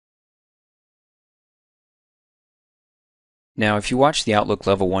Now, if you watch the Outlook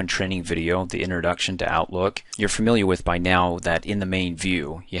Level 1 training video, the Introduction to Outlook, you're familiar with by now that in the main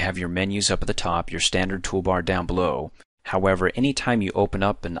view, you have your menus up at the top, your standard toolbar down below. However, anytime you open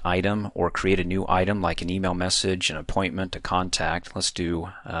up an item or create a new item like an email message, an appointment, a contact, let's do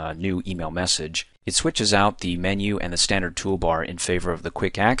a new email message, it switches out the menu and the standard toolbar in favor of the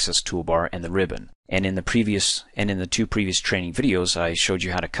Quick Access toolbar and the ribbon. And in the two previous training videos, I showed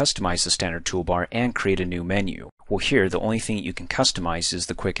you how to customize the standard toolbar and create a new menu. Well, here, the only thing you can customize is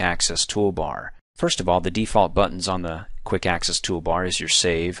the Quick Access toolbar. First of all, the default buttons on the Quick Access toolbar is your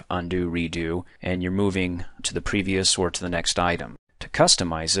save, undo, redo, and you're moving to the previous or to the next item. To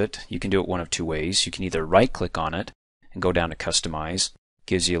customize it, you can do it one of two ways. You can either right-click on it and go down to Customize,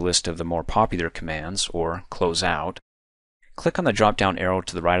 gives you a list of the more popular commands, or Close Out. Click on the drop-down arrow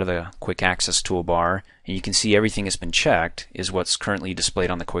to the right of the Quick Access toolbar, and you can see everything that's been checked is what's currently displayed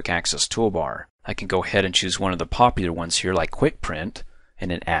on the Quick Access toolbar. I can go ahead and choose one of the popular ones here, like Quick Print,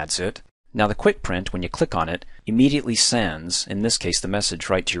 and it adds it. Now the Quick Print, when you click on it, immediately sends, in this case, the message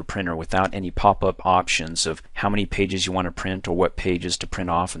right to your printer without any pop-up options of how many pages you want to print or what pages to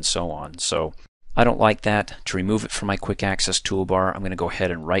print off and so on. So I don't like that. To remove it from my Quick Access toolbar, I'm going to go ahead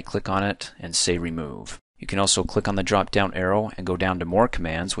and right-click on it and say Remove. You can also click on the drop-down arrow and go down to More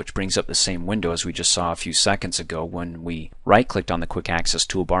Commands, which brings up the same window as we just saw a few seconds ago when we right-clicked on the Quick Access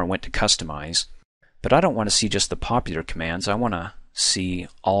toolbar and went to Customize. But I don't want to see just the popular commands. I want to see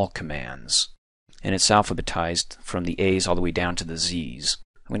all commands. And it's alphabetized from the A's all the way down to the Z's.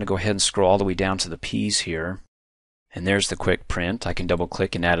 I'm going to go ahead and scroll all the way down to the P's here. And there's the Quick Print. I can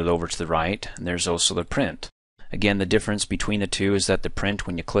double-click and add it over to the right. And there's also the Print. Again, the difference between the two is that the Print,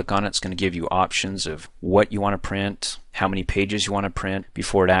 when you click on it, it's going to give you options of what you want to print, how many pages you want to print,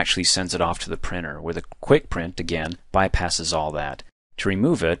 before it actually sends it off to the printer. Where the Quick Print, again, bypasses all that. To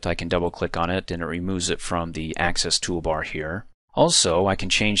remove it, I can double-click on it and it removes it from the Access toolbar here. Also, I can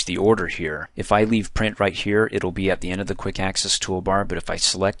change the order here. If I leave Print right here, it'll be at the end of the Quick Access toolbar, but if I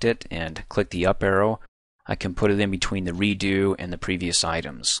select it and click the up arrow, I can put it in between the redo and the previous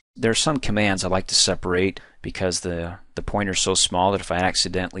items. There are some commands I like to separate because the pointer's so small that if I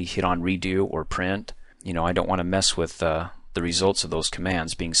accidentally hit on redo or print, I don't want to mess with the results of those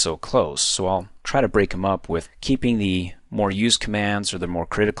commands being so close. So I'll try to break them up with keeping the more used commands or the more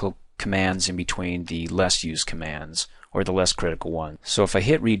critical commands in between the less used commands or the less critical one. So if I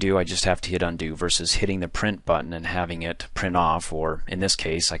hit redo, I just have to hit undo versus hitting the print button and having it print off, or in this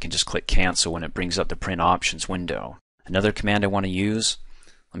case I can just click cancel when it brings up the print options window. Another command I want to use,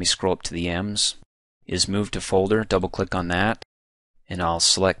 let me scroll up to the M's, is move to folder. Double click on that and I'll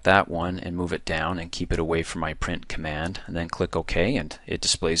select that one and move it down and keep it away from my print command, and then click OK and it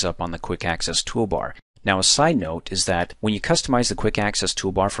displays up on the Quick Access toolbar. Now a side note is that when you customize the Quick Access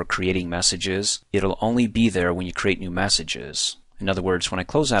toolbar for creating messages, it'll only be there when you create new messages. In other words, when I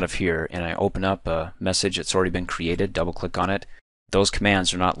close out of here and I open up a message that's already been created, double click on it, those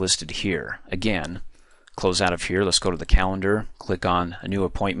commands are not listed here. Again, close out of here, let's go to the calendar, click on a new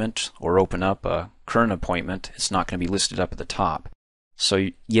appointment or open up a current appointment. It's not going to be listed up at the top. So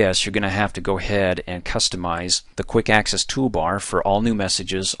yes, you're going to have to go ahead and customize the Quick Access toolbar for all new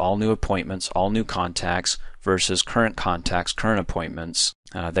messages, all new appointments, all new contacts versus current contacts, current appointments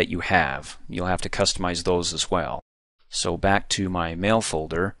that you have. You'll have to customize those as well. So back to my mail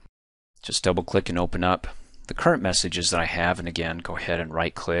folder, just double click and open up the current messages that I have, and again go ahead and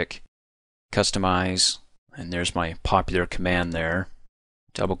right click, customize, and there's my popular command there.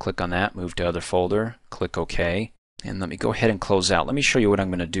 Double click on that, move to other folder, click OK. And let me go ahead and close out. Let me show you what I'm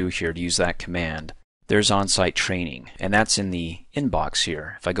going to do here to use that command. There's on-site training, and that's in the inbox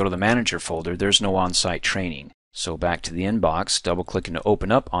here. If I go to the manager folder, there's no on-site training. So back to the inbox, double clicking to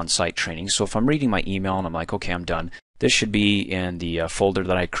open up on-site training. So if I'm reading my email and I'm like, okay, I'm done, this should be in the folder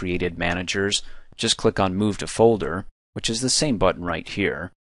that I created, managers. Just click on move to folder, which is the same button right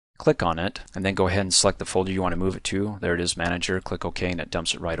here. Click on it, and then go ahead and select the folder you want to move it to. There it is, manager. Click OK, and it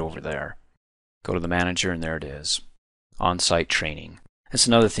dumps it right over there. Go to the manager, and there it is. On-site training. That's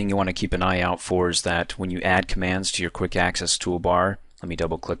another thing you want to keep an eye out for, is that when you add commands to your Quick Access toolbar, let me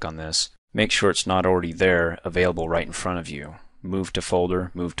double click on this, make sure it's not already there available right in front of you. Move to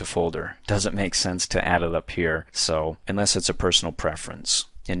folder, move to folder. Doesn't make sense to add it up here, so unless it's a personal preference.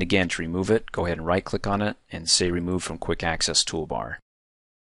 And again, to remove it, go ahead and right click on it and say remove from Quick Access toolbar.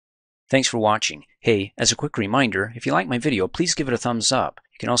 Thanks for watching. Hey, as a quick reminder, if you like my video, please give it a thumbs up.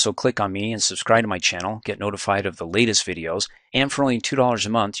 You can also click on me and subscribe to my channel, get notified of the latest videos, and for only $2 a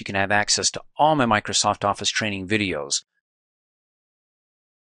month, you can have access to all my Microsoft Office training videos.